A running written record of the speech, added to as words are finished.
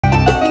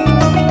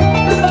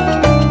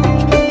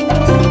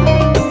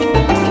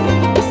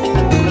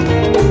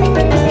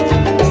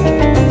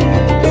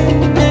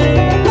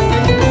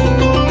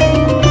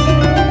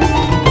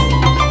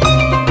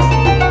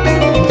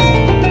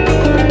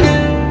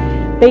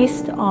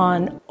Based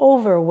on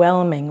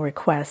overwhelming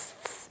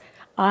requests,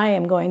 I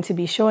am going to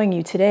be showing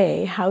you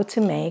today how to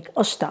make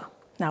Ashta.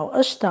 Now,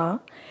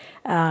 Ashta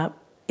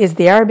is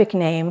the Arabic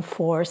name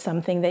for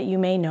something that you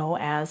may know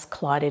as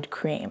clotted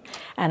cream.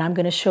 And I'm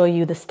going to show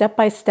you the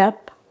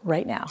step-by-step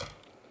right now.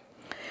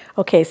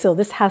 Okay, so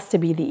this has to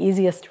be the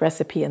easiest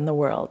recipe in the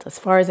world. As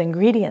far as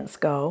ingredients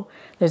go,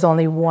 there's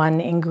only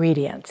one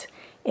ingredient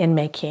in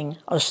making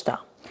Ashta.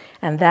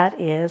 And that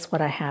is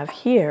what I have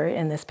here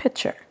in this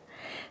picture.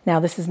 Now,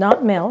 this is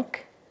not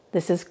milk,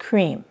 this is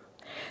cream.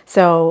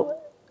 So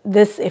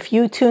this, if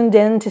you tuned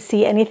in to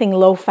see anything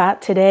low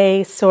fat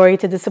today, sorry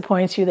to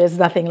disappoint you, there's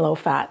nothing low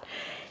fat.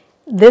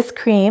 This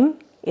cream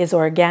is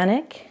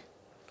organic,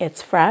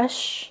 it's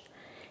fresh,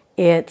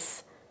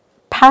 it's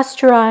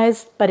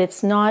pasteurized, but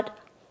it's not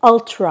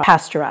ultra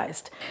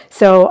pasteurized.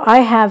 So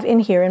I have in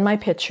here in my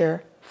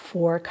picture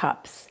 4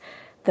 cups.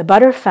 The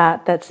butter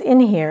fat that's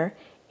in here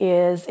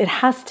is, it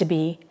has to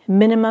be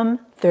minimum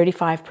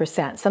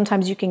 35%.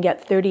 Sometimes you can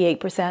get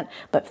 38%,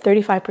 but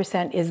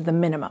 35% is the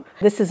minimum.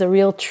 This is a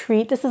real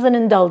treat. This is an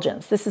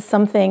indulgence. This is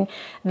something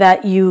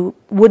that you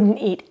wouldn't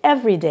eat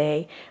every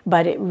day,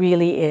 but it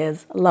really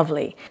is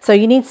lovely. So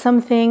you need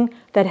something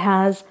that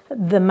has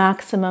the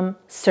maximum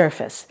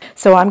surface.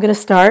 So I'm going to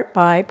start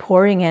by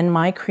pouring in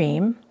my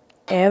cream,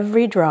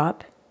 every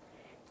drop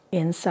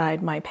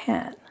inside my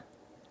pan.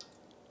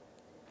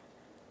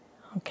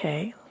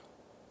 Okay.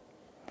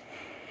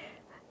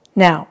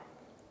 Now,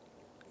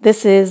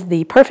 this is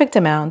the perfect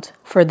amount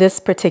for this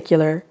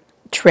particular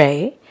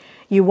tray.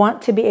 You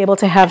want to be able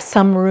to have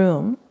some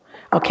room,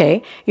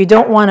 okay? You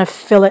don't want to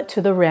fill it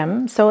to the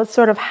rim, so it's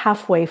sort of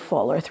halfway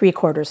full or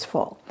 3/4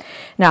 full.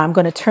 Now, I'm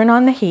going to turn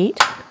on the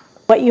heat.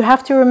 What you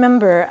have to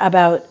remember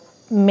about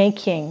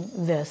making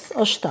this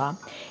Ashta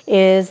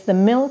is the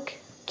milk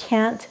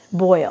can't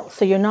boil,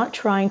 so you're not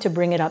trying to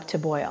bring it up to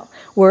boil.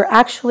 We're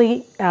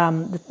actually,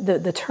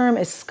 the term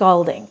is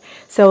scalding.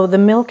 So the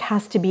milk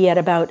has to be at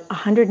about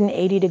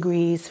 180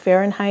 degrees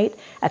Fahrenheit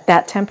at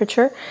that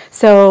temperature.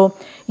 So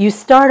you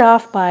start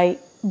off by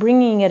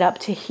bringing it up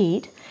to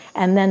heat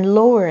and then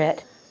lower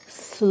it,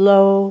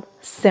 slow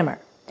simmer.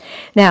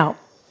 Now,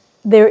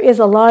 there is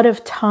a lot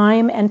of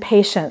time and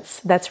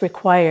patience that's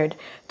required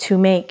to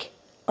make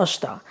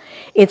Ashta.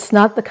 It's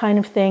not the kind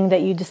of thing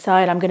that you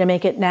decide, I'm going to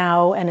make it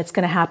now and it's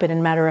going to happen in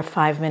a matter of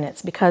 5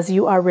 minutes, because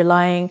you are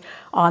relying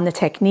on the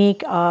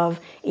technique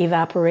of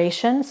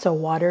evaporation. So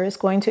water is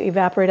going to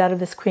evaporate out of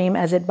this cream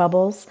as it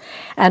bubbles.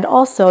 And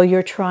also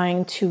you're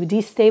trying to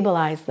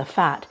destabilize the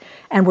fat.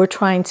 And we're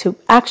trying to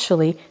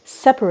actually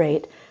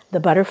separate the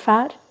butter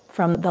fat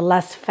from the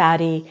less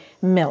fatty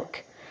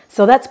milk.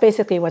 So that's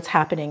basically what's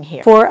happening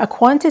here. For a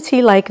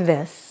quantity like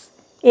this,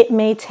 it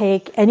may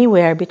take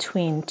anywhere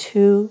between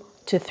 2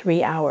 to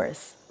 3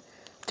 hours.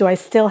 Do I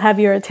still have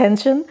your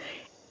attention?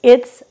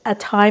 It's a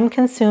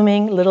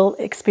time-consuming little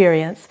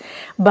experience,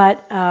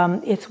 but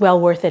it's well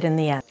worth it in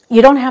the end.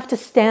 You don't have to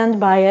stand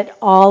by it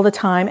all the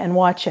time and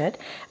watch it,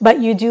 but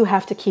you do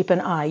have to keep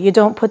an eye. You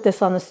don't put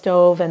this on the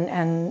stove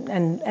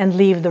and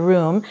leave the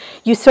room.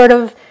 You sort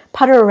of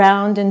putter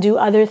around and do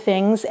other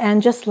things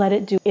and just let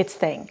it do its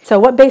thing. So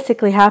what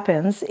basically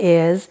happens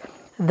is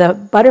the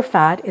butter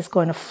fat is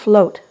going to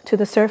float to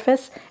the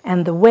surface,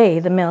 and the whey,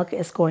 the milk,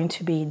 is going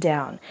to be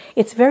down.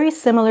 It's very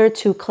similar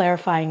to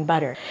clarifying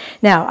butter.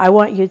 Now, I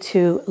want you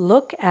to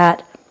look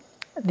at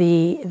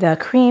the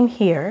cream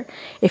here.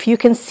 If you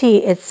can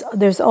see,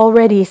 there's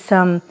already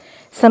some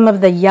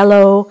of the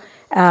yellow,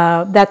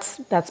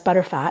 that's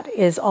butter fat,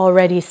 is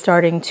already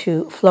starting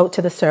to float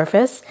to the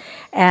surface,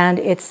 and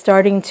it's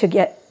starting to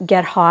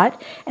get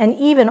hot. And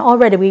even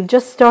already, we've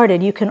just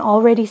started, you can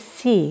already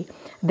see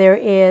there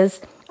is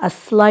a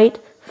slight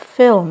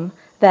film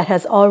that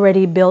has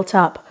already built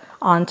up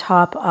on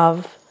top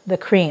of the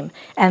cream.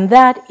 And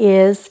that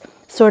is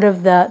sort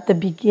of the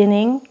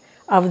beginning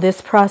of this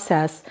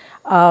process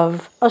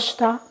of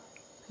Ashta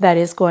that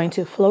is going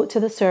to float to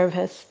the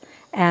surface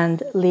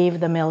and leave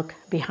the milk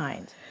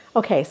behind.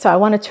 Okay, so I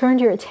want to turn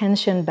your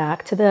attention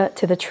back to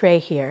the tray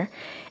here.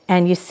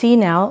 And you see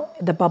now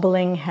the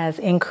bubbling has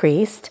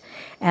increased.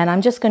 And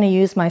I'm just going to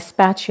use my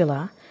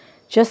spatula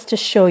just to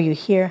show you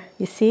here.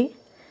 You see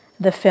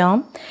the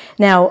film?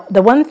 Now,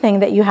 the one thing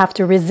that you have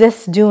to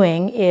resist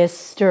doing is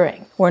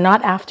stirring. We're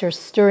not after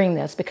stirring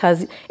this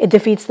because it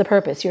defeats the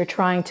purpose. You're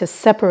trying to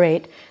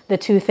separate the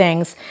two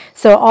things.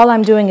 So all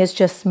I'm doing is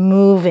just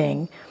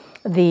moving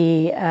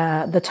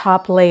the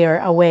top layer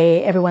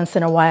away every once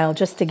in a while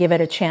just to give it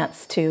a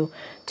chance to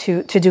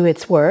do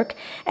its work.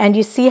 And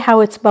you see how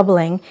it's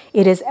bubbling.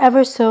 It is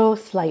ever so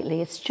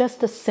slightly. It's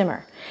just a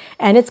simmer.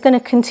 And it's going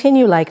to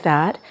continue like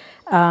that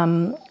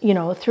you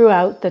know,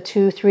 throughout the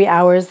 2-3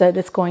 hours that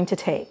it's going to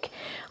take.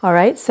 All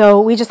right, so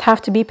we just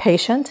have to be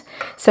patient.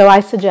 So I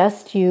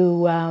suggest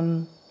you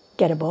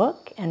get a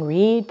book and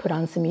read, put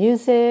on some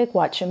music,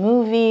 watch a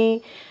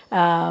movie,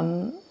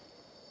 find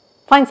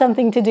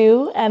something to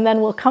do, and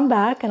then we'll come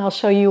back and I'll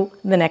show you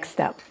the next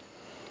step.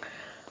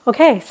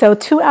 Okay, so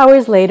 2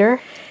 hours later,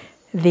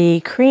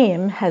 the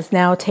cream has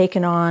now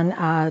taken on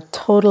a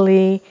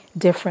totally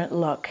different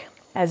look.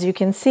 as you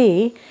can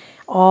see,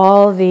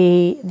 all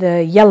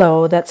the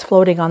yellow that's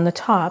floating on the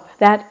top,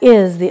 that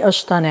is the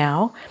Ashta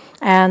now,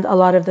 and a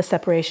lot of the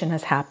separation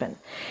has happened.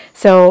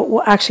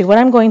 So actually what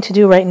I'm going to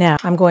do right now,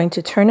 I'm going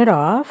to turn it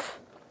off,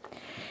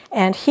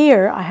 and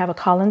here I have a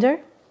colander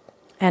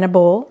and a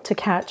bowl to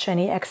catch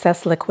any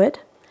excess liquid,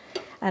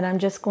 and I'm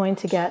just going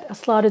to get a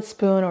slotted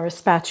spoon or a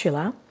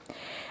spatula,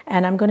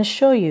 and I'm going to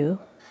show you,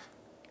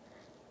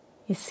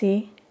 you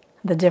see,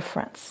 the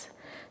difference.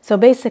 So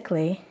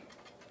basically,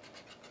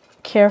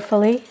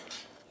 carefully,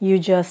 you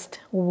just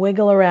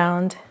wiggle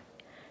around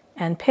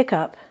and pick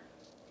up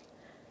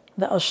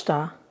the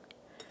Ashta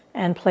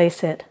and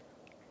place it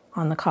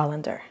on the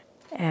colander.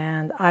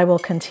 And I will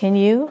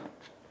continue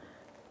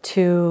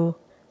to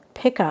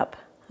pick up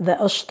the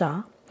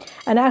Ashta.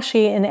 And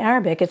actually in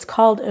Arabic, it's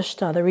called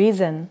Ashta. The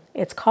reason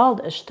it's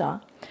called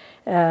Ashta,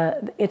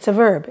 it's a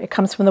verb. It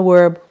comes from the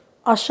word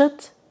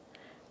ashat,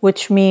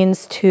 which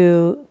means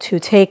to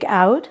take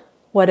out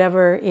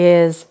whatever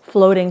is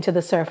floating to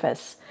the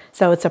surface.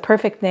 So it's a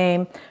perfect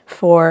name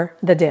for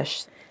the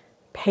dish.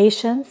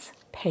 Patience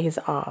pays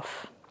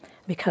off,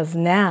 because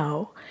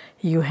now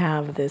you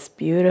have this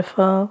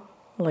beautiful,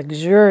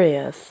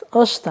 luxurious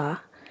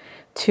Ashta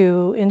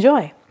to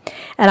enjoy.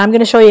 And I'm going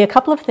to show you a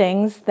couple of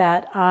things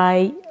that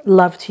I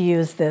love to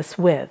use this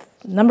with.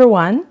 Number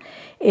one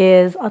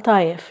is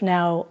atayef.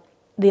 Now,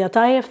 the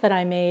atayef that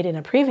I made in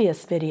a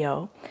previous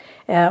video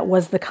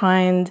was the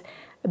kind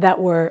that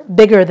were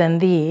bigger than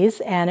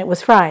these, and it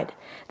was fried.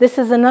 This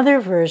is another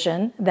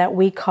version that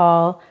we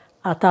call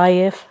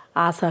atayef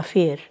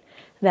asafir.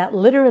 That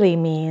literally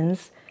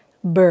means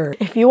bird.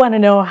 If you want to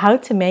know how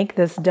to make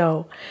this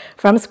dough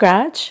from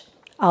scratch,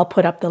 I'll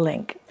put up the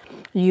link.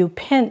 You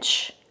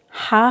pinch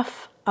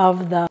half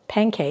of the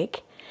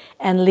pancake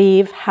and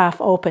leave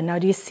half open. Now,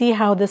 do you see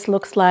how this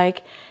looks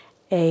like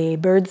a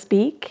bird's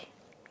beak?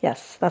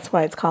 Yes, that's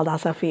why it's called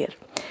asafir.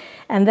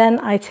 And then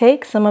I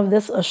take some of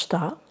this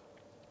Ashta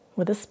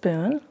with a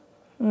spoon,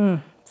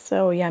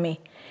 so yummy,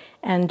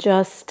 and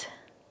just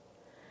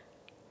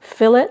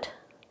fill it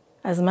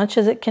as much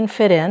as it can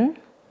fit in.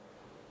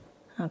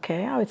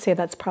 Okay, I would say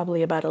that's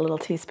probably about a little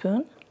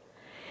teaspoon.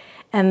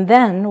 And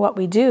then what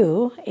we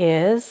do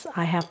is,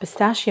 I have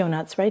pistachio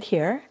nuts right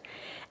here,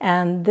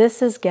 and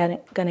this is going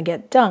to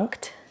get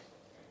dunked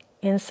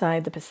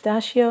inside the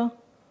pistachio,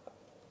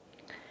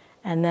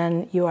 and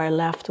then you are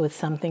left with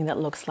something that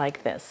looks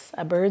like this,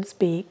 a bird's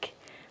beak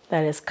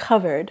that is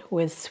covered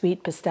with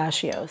sweet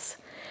pistachios.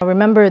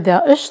 Remember,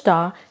 the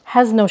Ashta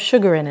has no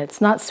sugar in it.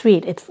 It's not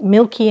sweet. It's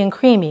milky and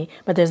creamy,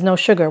 but there's no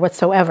sugar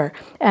whatsoever.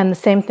 And the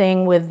same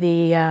thing with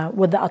the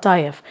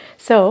atayef.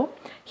 So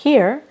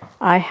here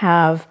I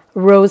have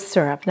rose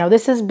syrup. Now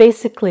this is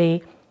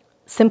basically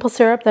simple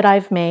syrup that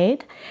I've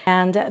made,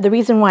 and the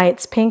reason why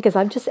it's pink is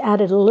I've just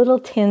added a little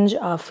tinge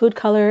of food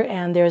color,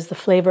 and there's the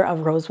flavor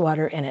of rose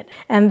water in it.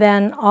 And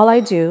then all I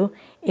do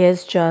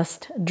is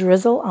just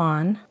drizzle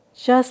on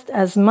just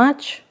as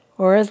much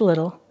or as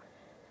little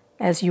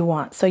as you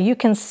want. So you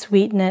can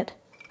sweeten it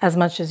as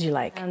much as you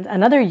like. And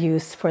another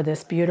use for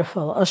this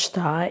beautiful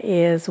Ashta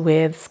is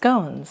with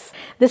scones.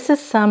 This is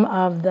some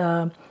of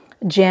the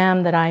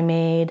jam that I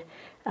made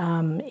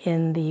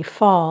in the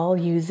fall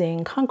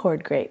using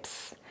Concord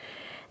grapes.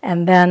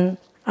 And then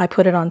I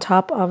put it on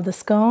top of the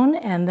scone,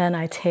 and then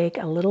I take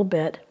a little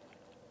bit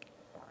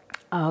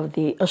of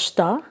the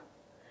Ashta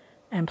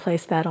and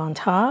place that on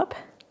top,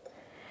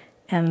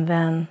 and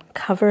then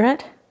cover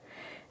it,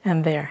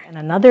 and there. And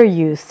another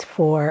use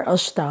for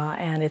Ashta,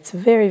 and it's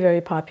very, very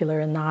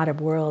popular in the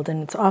Arab world,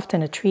 and it's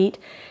often a treat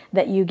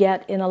that you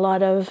get in a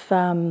lot of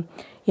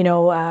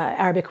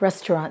Arabic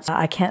restaurants.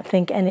 I can't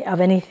think of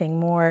anything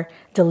more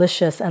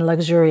delicious and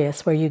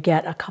luxurious, where you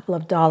get a couple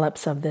of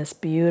dollops of this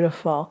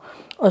beautiful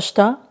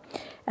Ashta,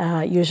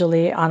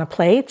 usually on a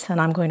plate,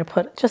 and I'm going to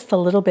put just a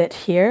little bit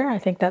here. I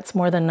think that's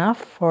more than enough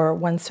for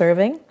one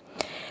serving.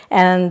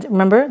 And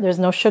remember, there's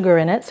no sugar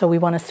in it, so we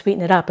want to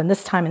sweeten it up. And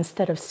this time,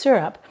 instead of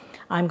syrup,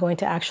 I'm going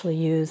to actually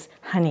use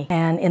honey.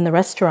 And in the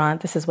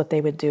restaurant, this is what they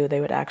would do.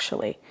 They would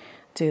actually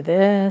do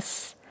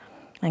this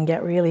and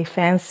get really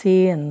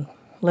fancy and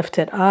lift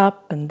it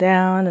up and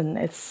down, and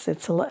it's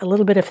a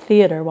little bit of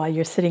theater while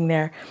you're sitting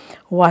there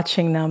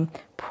watching them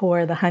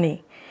pour the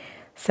honey.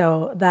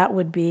 So that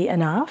would be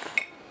enough.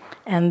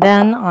 And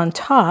then on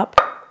top,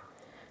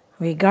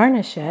 we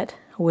garnish it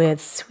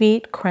with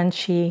sweet,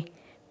 crunchy,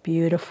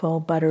 beautiful,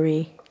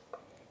 buttery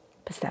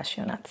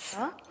pistachio nuts.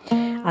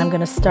 I'm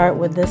going to start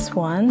with this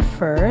one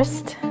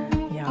first.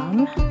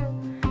 Yum.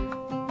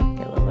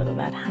 Get a little bit of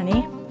that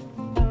honey.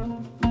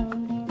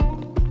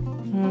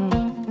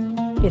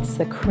 It's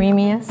the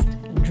creamiest,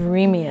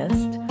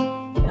 dreamiest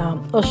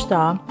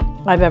Ashta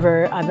I've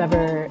ever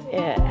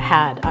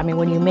had. I mean,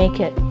 when you make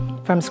it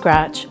from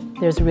scratch,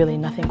 there's really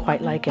nothing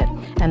quite like it.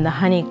 And the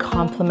honey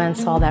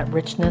complements all that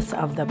richness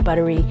of the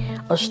buttery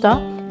Ashta.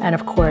 And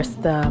of course,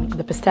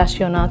 the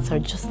pistachio nuts are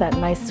just that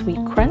nice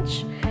sweet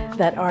crunch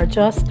that are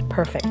just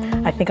perfect.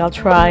 I think I'll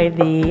try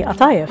the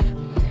atayef.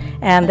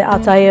 And the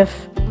atayef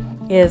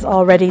is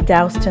already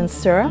doused in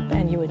syrup,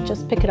 and you would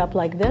just pick it up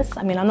like this.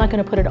 I mean, I'm not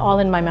going to put it all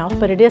in my mouth,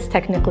 but it is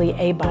technically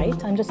a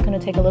bite. I'm just going to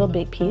take a little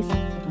big piece.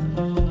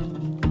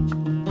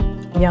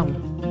 Yum.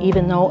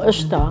 Even though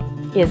Ashta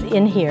is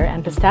in here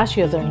and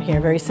pistachios are in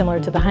here, very similar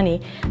to the honey,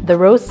 the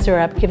rose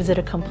syrup gives it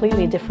a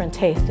completely different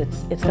taste.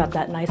 It's got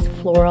that nice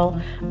floral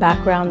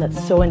background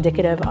that's so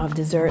indicative of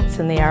desserts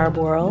in the Arab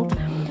world.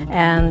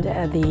 And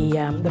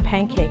the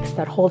pancakes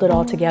that hold it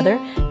all together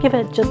give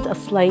it just a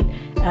slight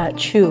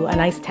chew, a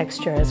nice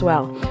texture as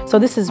well. So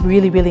this is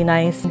really, really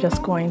nice. I'm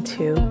just going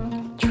to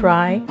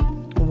try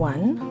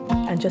one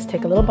and just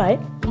take a little bite.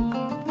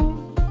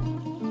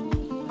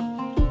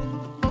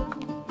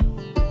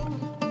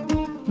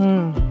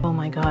 Oh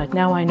my God,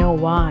 now I know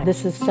why.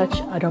 This is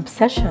such an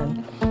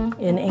obsession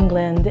in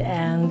England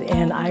and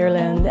in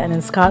Ireland and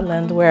in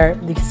Scotland, where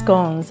the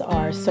scones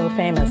are so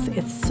famous.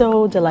 It's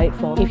so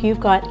delightful. If you've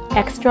got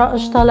extra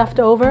Ashta left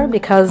over,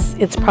 because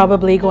it's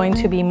probably going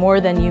to be more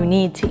than you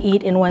need to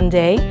eat in one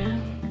day,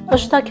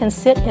 Ashta can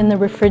sit in the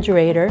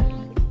refrigerator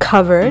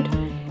covered,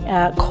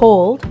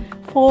 cold,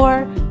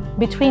 for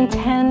between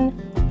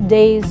 10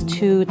 days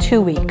to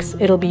 2 weeks.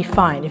 It'll be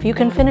fine. If you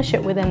can finish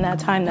it within that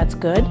time, that's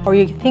good. Or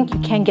you think you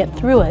can get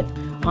through it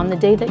on the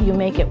day that you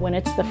make it when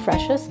it's the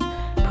freshest,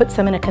 put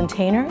some in a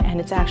container, and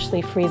it's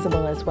actually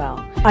freezable as well.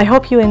 I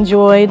hope you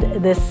enjoyed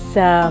this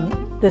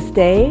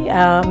day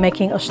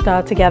making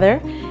Ashta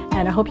together,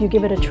 and I hope you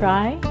give it a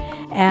try.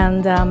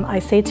 And I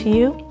say to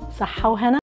you, صحة وهنا.